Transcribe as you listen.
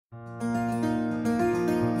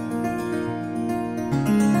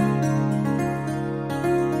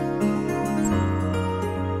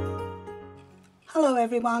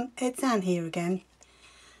everyone, it's Anne here again.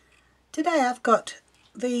 Today I've got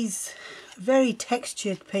these very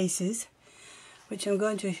textured pieces which I'm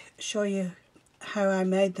going to show you how I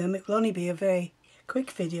made them. It will only be a very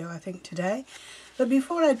quick video I think today, but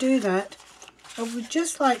before I do that I would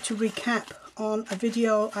just like to recap on a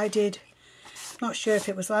video I did, not sure if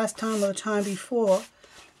it was last time or the time before,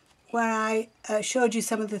 where I showed you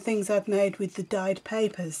some of the things I've made with the dyed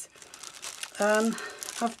papers.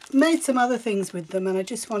 I've made some other things with them and I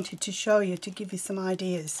just wanted to show you to give you some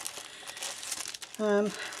ideas.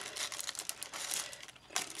 I've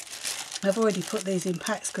already put these in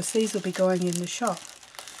packs because these will be going in the shop.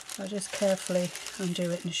 I'll just carefully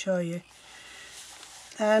undo it and show you.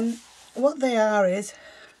 What they are is,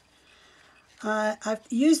 I've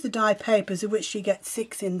used the dye papers, of which you get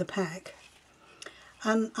 6 in the pack,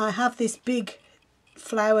 and I have this big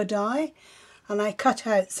flower die, and I cut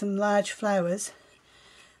out some large flowers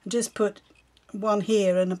and just put one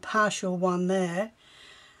here and a partial one there,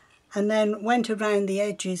 and then went around the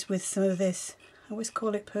edges with some of this, I always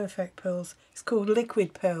call it perfect pearls, it's called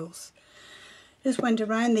liquid pearls. Just went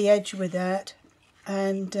around the edge with that,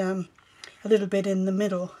 and a little bit in the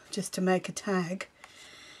middle just to make a tag.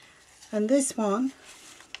 And this one,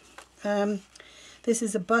 this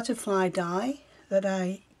is a butterfly die that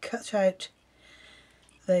I cut out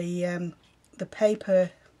the paper.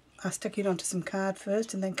 I stuck it onto some card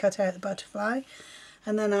first and then cut out the butterfly,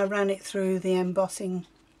 and then I ran it through the embossing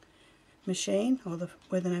machine or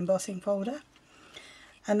with an embossing folder,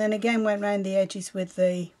 and then again went round the edges with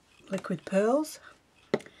the liquid pearls,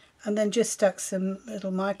 and then just stuck some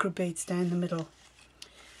little micro beads down the middle.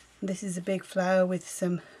 And this is a big flower with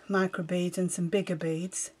some micro beads and some bigger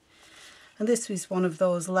beads, and this is one of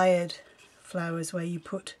those layered flowers where you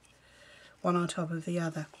put one on top of the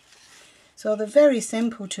other. So they're very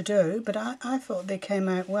simple to do, but I thought they came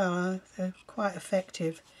out well. They're quite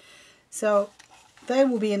effective. So they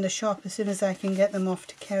will be in the shop as soon as I can get them off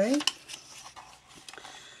to Kerry.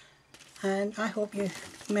 And I hope you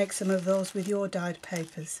make some of those with your dyed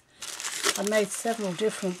papers. I made several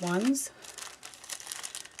different ones.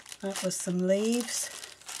 That was some leaves.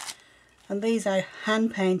 And these I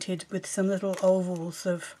hand painted with some little ovals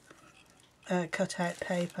of cut out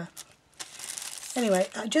paper. Anyway,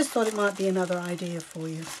 I just thought it might be another idea for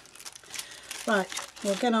you. Right,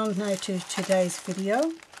 we'll get on now to today's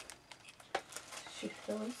video. Shift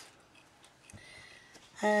those.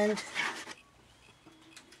 And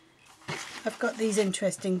I've got these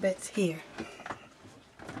interesting bits here.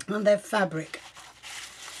 And they're fabric.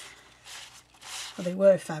 Well, they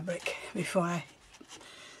were fabric before I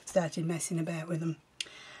started messing about with them.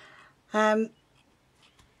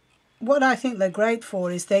 What I think they're great for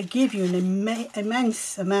is they give you an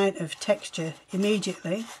immense amount of texture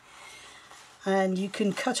immediately, and you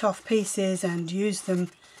can cut off pieces and use them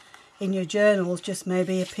in your journals, just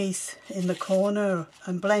maybe a piece in the corner,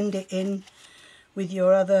 and blend it in with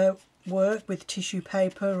your other work with tissue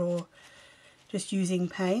paper or just using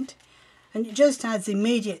paint, and it just adds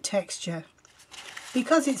immediate texture.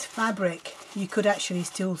 Because it's fabric, you could actually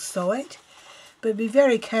still sew it, but be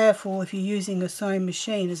very careful if you're using a sewing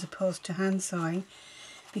machine as opposed to hand sewing,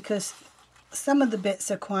 because some of the bits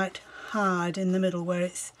are quite hard in the middle where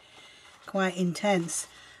it's quite intense,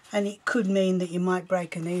 and it could mean that you might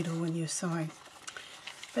break a needle when you're sewing.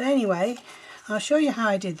 But anyway, I'll show you how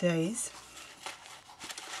I did these.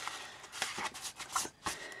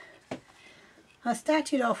 I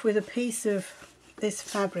started off with a piece of this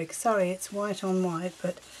fabric. Sorry, it's white on white,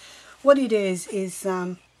 but what it is it's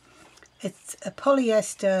a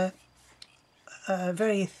polyester,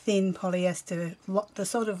 very thin polyester, the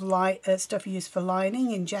sort of light stuff you use for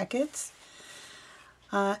lining in jackets.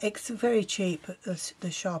 It's very cheap at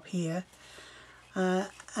the shop here,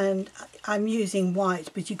 and I'm using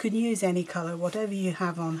white, but you can use any colour, whatever you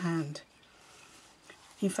have on hand.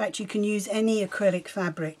 In fact, you can use any acrylic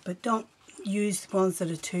fabric, but don't use ones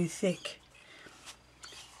that are too thick.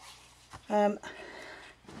 I'm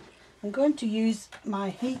going to use my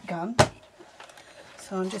heat gun,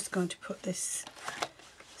 so I'm just going to put this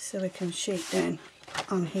silicone sheet down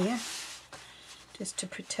on here just to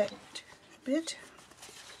protect a bit.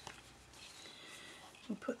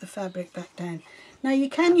 We'll put the fabric back down. Now you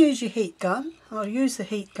can use your heat gun. I'll use the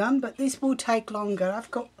heat gun, but this will take longer. I've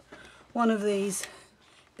got one of these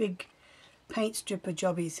big paint stripper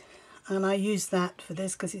jobbies, and I use that for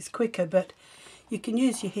this because it's quicker, but you can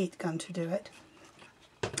use your heat gun to do it.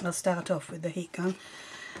 I'll start off with the heat gun.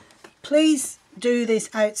 Please do this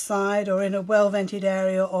outside or in a well-vented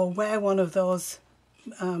area, or wear one of those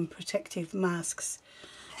protective masks.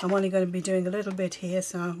 I'm only going to be doing a little bit here,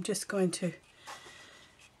 so I'm just going to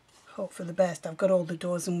hope for the best. I've got all the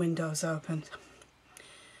doors and windows open.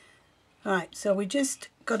 Right, so we just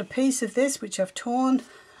got a piece of this which I've torn,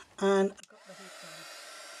 and I've got the heat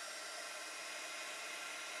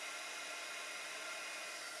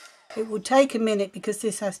on. It will take a minute because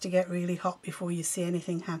this has to get really hot before you see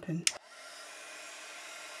anything happen.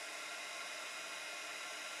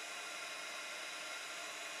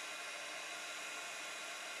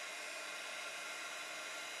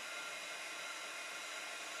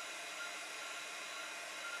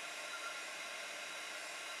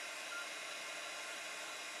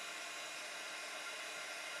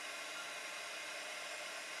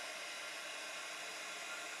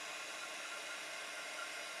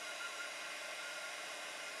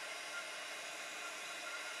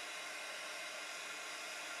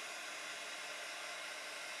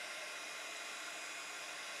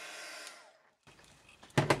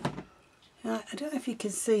 Now, I don't know if you can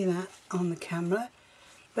see that on the camera,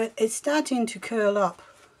 but it's starting to curl up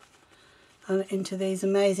into these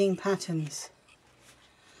amazing patterns.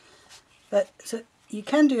 But so you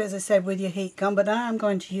can do, as I said, with your heat gun, but I am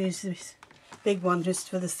going to use this big one just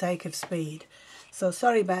for the sake of speed. So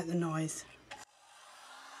sorry about the noise.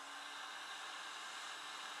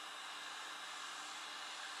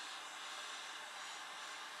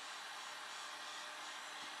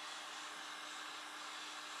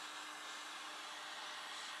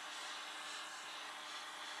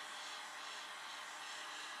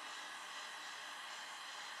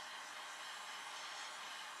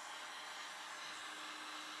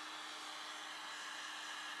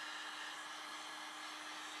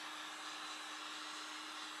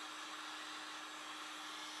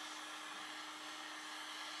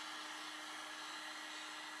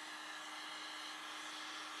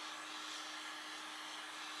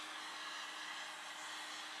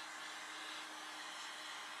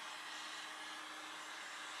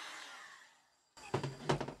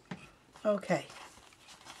 Okay.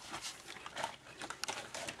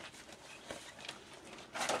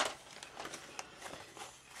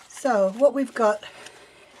 So what we've got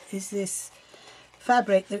is this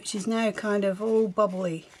fabric which is now kind of all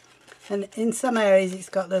bubbly, and in some areas it's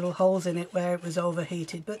got little holes in it where it was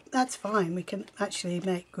overheated, but that's fine, we can actually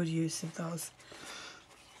make good use of those.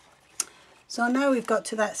 So now we've got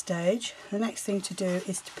to that stage, the next thing to do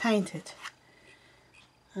is to paint it,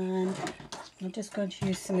 and I'm just going to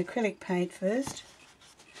use some acrylic paint first.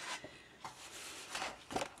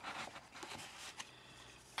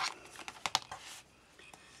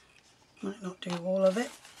 Might not do all of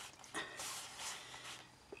it.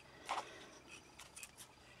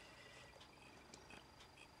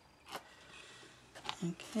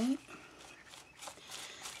 Okay,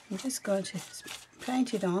 I'm just going to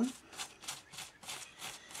paint it on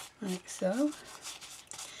like so.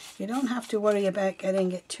 You don't have to worry about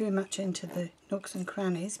getting it too much into the nooks and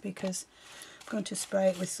crannies, because I'm going to spray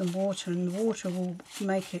it with some water, and the water will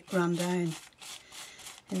make it run down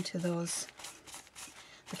into those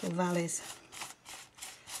little valleys.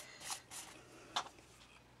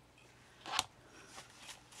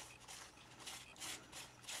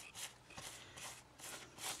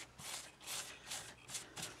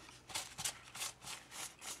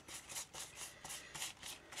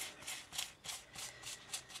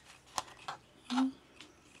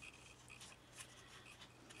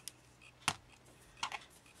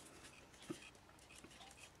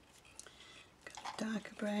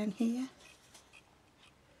 Darker brown here,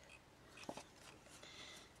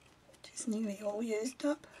 which is nearly all used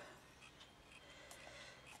up.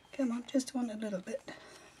 Come on, just want a little bit.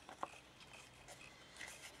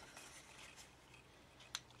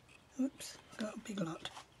 Oops, got a big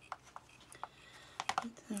lot.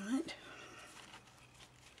 That's alright.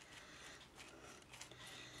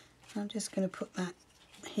 I'm just going to put that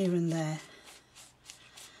here and there,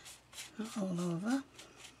 not all over.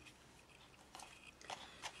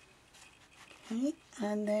 Okay,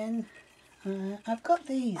 and then I've got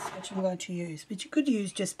these which I'm going to use, but you could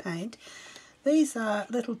use just paint. These are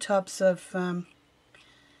little tubs of, they're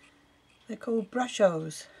called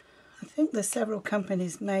brushos. I think there's several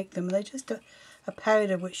companies make them. They're just a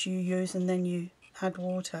powder which you use and then you add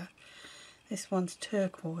water. This one's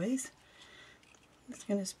turquoise. I'm just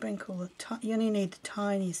going to sprinkle the you only need the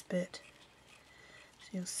tiniest bit, so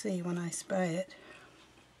you'll see when I spray it.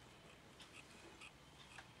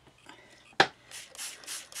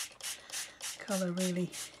 Colour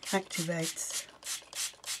really activates.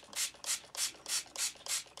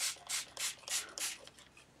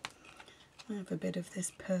 I have a bit of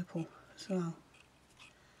this purple as well.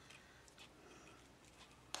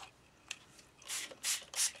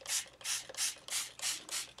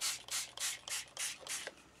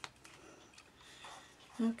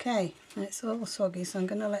 Okay, it's all soggy, so I'm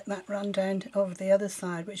going to let that run down over the other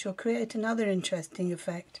side, which will create another interesting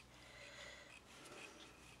effect.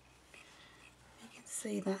 You can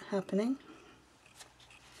see that happening.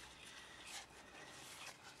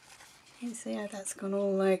 You can see how that's gone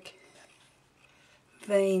all like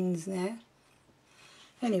veins now.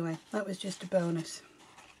 Anyway, that was just a bonus.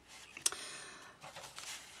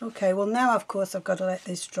 Okay, well now of course I've got to let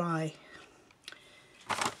this dry.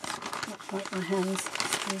 Wipe my hands,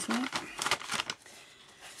 excuse me.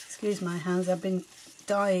 Excuse my hands, I've been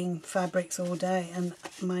dyeing fabrics all day and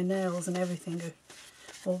my nails and everything are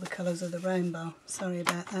all the colours of the rainbow. Sorry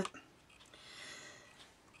about that.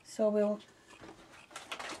 So we'll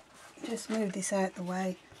just move this out the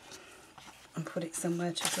way and put it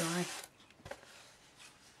somewhere to dry.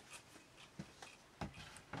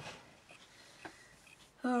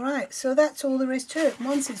 Alright, so that's all there is to it.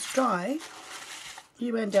 Once it's dry,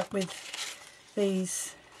 you end up with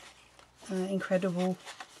these incredible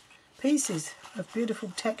pieces of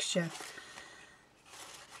beautiful texture.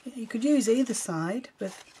 You could use either side,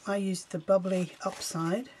 but I used the bubbly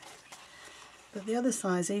upside. But the other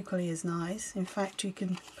side is equally as nice. In fact, you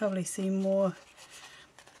can probably see more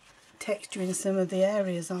texture in some of the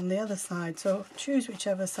areas on the other side. So choose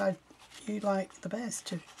whichever side you like the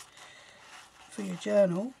best for your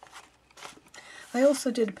journal. I also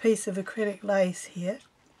did a piece of acrylic lace here,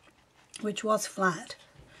 which was flat,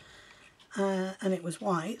 and it was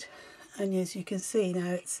white. And as you can see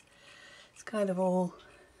now, it's kind of all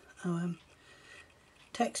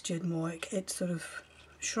textured more. It sort of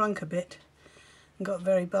shrunk a bit and got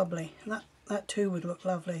very bubbly. And that too would look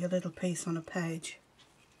lovely, a little piece on a page.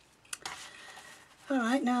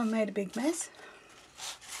 Alright, now I've made a big mess.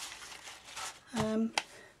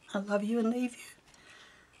 I love you and leave you.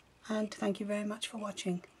 And thank you very much for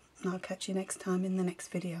watching. And I'll catch you next time in the next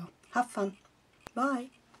video. Have fun. Bye.